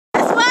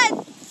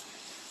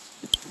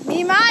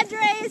Mi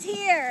madre is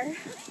here.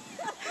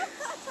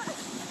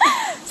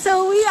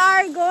 So we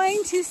are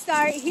going to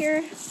start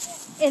here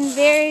in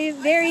very,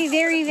 very,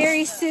 very,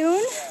 very soon.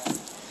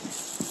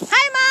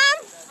 Hi, Mom.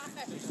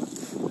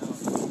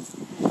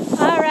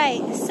 All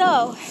right,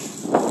 so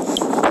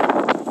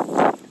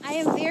I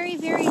am very,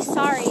 very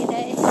sorry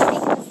that it's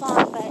taken this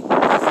long,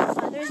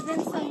 but there's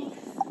been some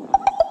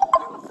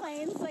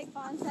complaints, like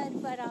Fawn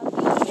said, but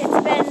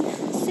it's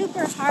been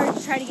super hard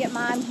to try to get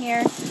Mom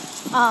here.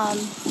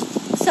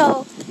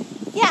 So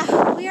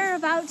yeah, we are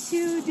about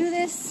to do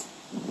this.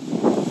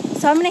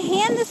 So I'm going to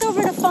hand this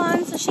over to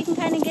Fawn so she can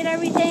kind of get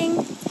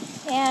everything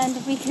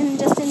and we can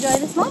just enjoy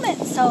this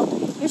moment. So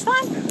here's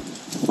Fawn.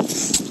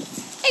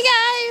 Hey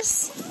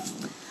guys!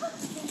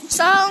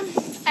 So,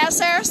 as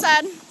Sarah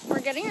said,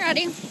 we're getting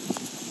ready.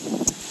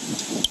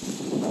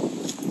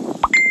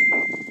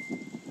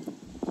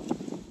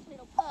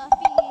 Little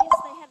puppies,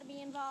 they had to be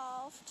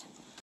involved.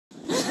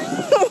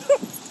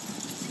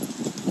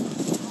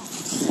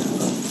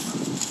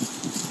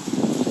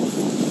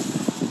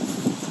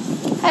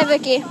 Hi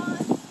Vicky.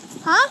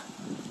 Huh?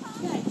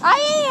 I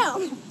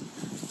am!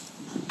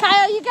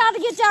 Kyle, you gotta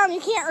get down. You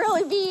can't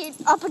really be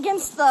up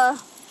against the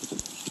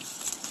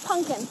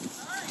pumpkin.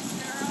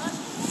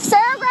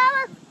 Sarah, grab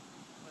her.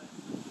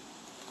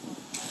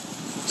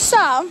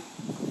 So,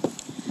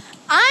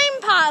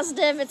 I'm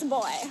positive it's a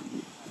boy.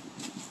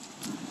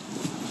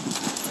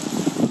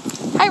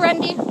 Hi,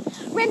 Randy.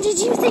 Randy,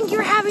 do you think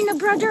you're having a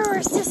brother or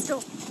a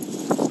sister?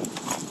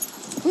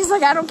 He's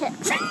like, I don't care.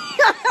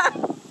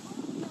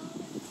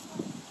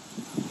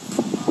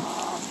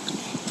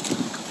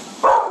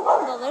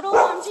 The little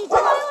onesie.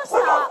 Lila,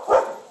 stop.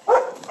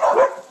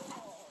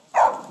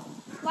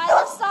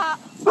 Lila, stop.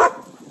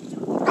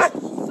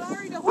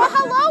 Sorry to Well,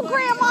 hello,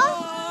 Grandma.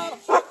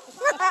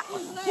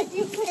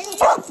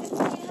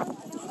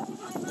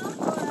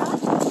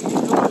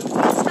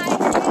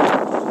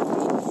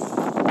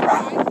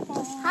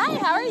 Hi,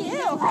 how are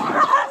you?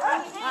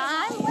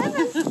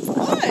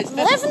 I'm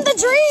living the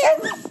dream.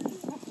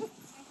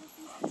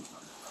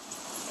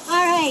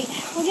 All right,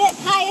 we'll get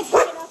Kaya to get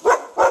up.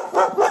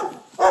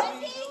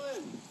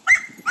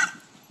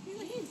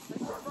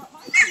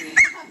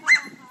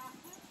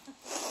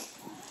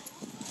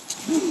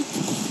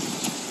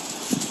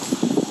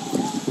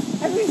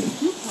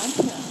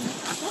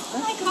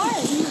 My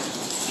card.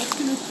 That's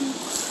gonna shoot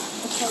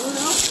a color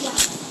out? Yeah.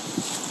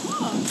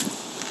 Oh,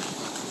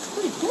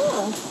 pretty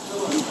cool.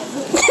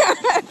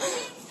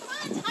 Come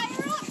on, tie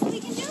her up so we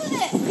can do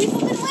this. People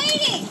have been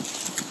waiting.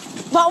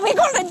 Well, we're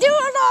gonna do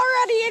it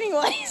already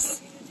anyways.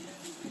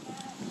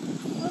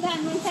 Hold on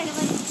one second.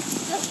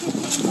 Let's get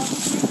things over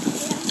here.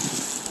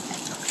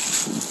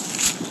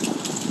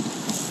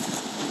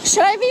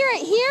 Should I be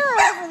right here or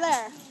over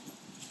there?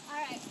 All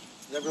right.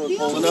 Is everyone Be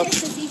over pulling here, up?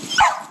 Sissy.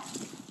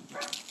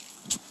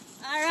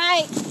 All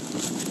right.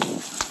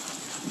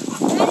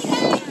 Ready,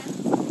 guys?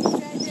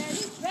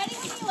 Ready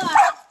when you are.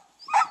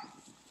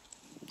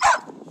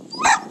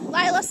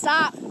 Lila,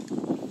 stop.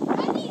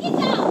 Ready, get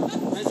down.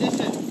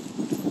 Position.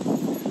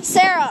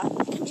 Sarah,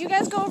 could you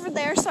guys go over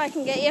there so I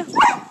can get you?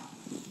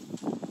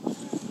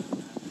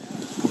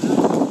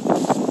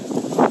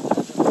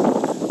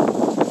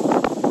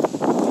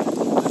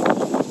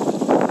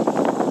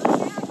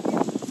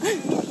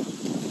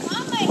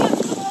 Mom might have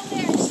to go over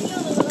there and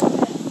shield a little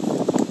bit.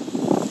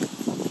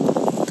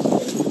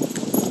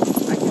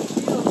 I can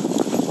feel.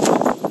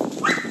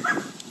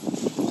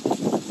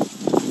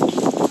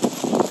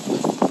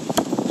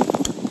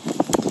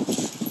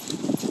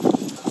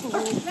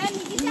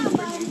 Ready, get down,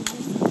 bud.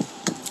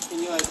 Can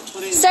you like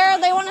put it Sarah,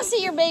 they want to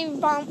see your baby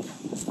bump.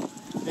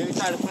 maybe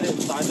try to put it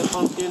inside the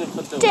pumpkin and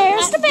put the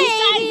There's the Besides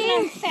that baby.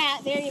 I'm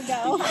fat, there you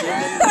go.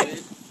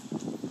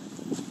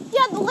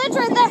 Yeah, the lid's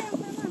right there.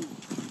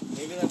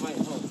 Maybe that might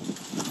help.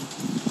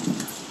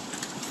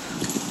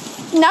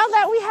 Now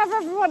that we have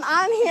everyone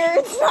on here,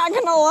 it's not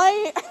gonna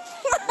light.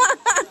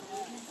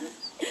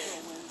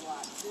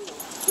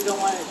 We don't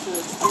want it to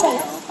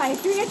explode. By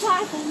 3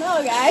 o'clock, we'll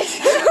know, guys.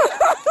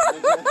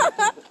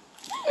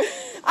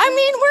 I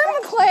mean, we're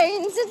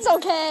McLean's. It's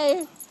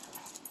okay.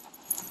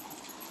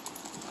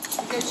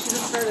 You guys should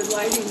have started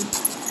lighting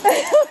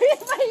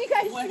You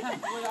guys when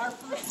our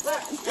first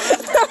set.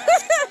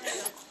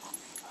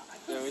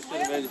 Yeah, we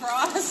should have made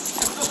crossed.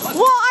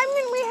 Well, I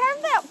mean, we have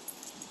that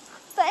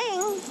thing,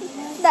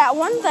 that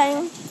one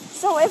thing.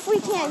 So if we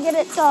can't get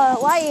it to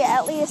light,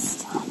 at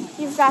least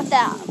you've got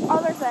that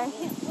other thing.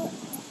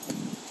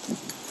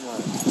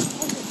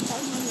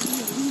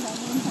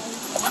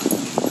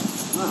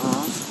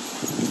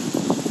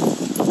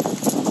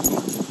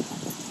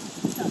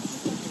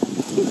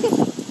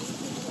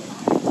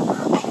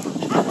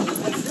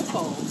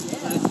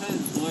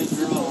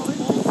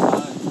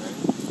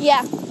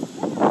 Yeah.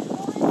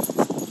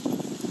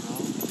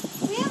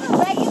 We have a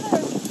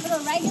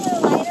regular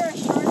lighter, a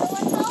shorter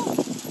one though?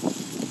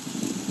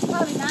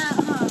 Probably not,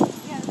 huh?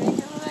 Yeah, a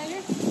regular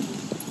lighter.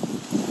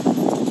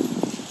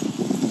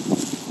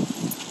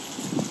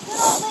 Good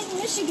old Lake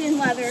Michigan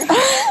weather.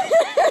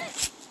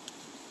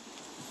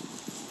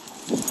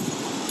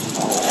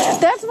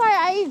 That's that's why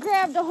I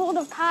grabbed a hold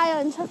of Kaya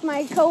and took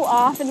my coat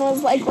off and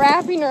was like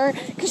wrapping her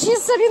because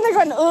she's sitting there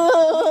going,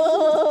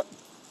 ugh.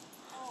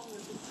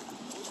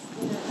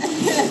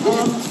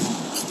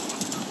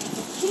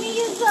 Can you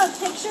use a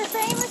picture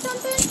frame or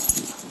something?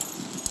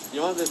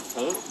 You want this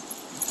coat?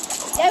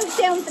 Yeah, we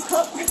stand with the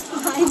coat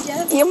behind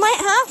you. You might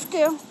have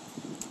to.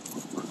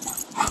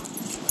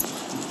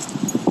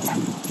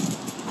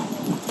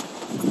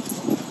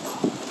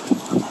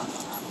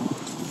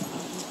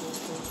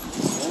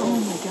 Oh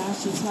my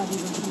gosh, it's not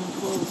even coming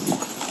close.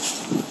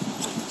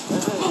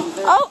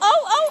 Oh.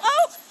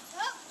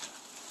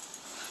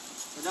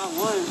 I got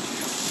one.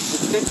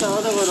 Let's stick the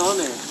other one on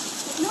there.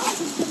 No,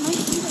 it might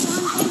be the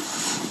wrong thing.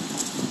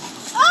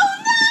 Oh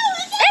no!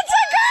 It's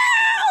a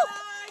girl!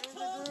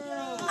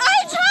 I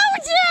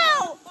told you!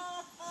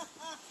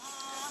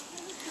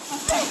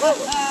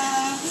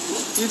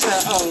 You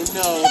said, oh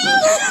no.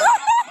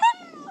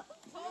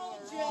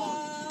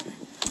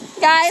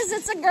 Guys,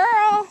 it's a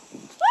girl.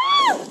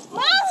 Woo!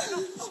 Mom!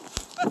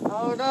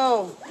 Oh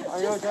no. Are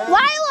you okay?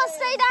 Lila,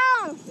 stay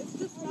down.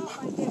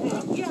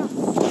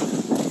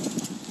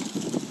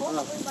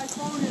 Hopefully my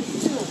phone is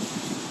too.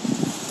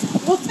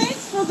 Well,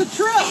 thanks for the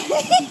trip.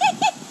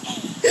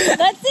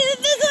 Let's see if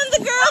this one's a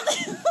girl.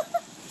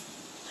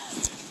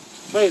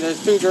 Wait,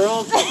 there's two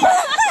girls?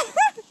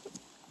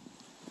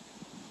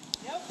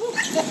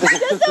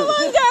 Just the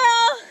one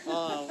girl.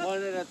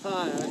 One at a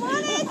time.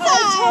 One at a I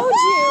time. told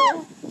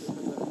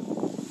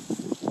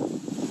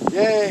you.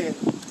 Yay.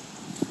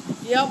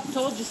 Yep,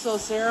 told you so,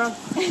 Sarah.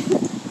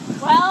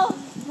 Well,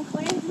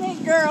 McLean's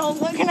make girls.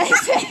 What can I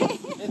say?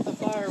 Hit the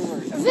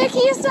fireworks.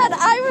 Vicky said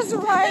I was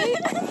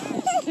right.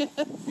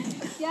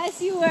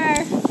 Yes, you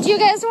were. Do you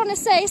guys want to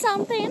say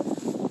something?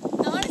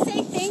 I want to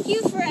say thank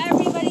you for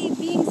everybody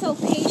being so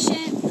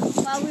patient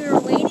while we were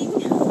waiting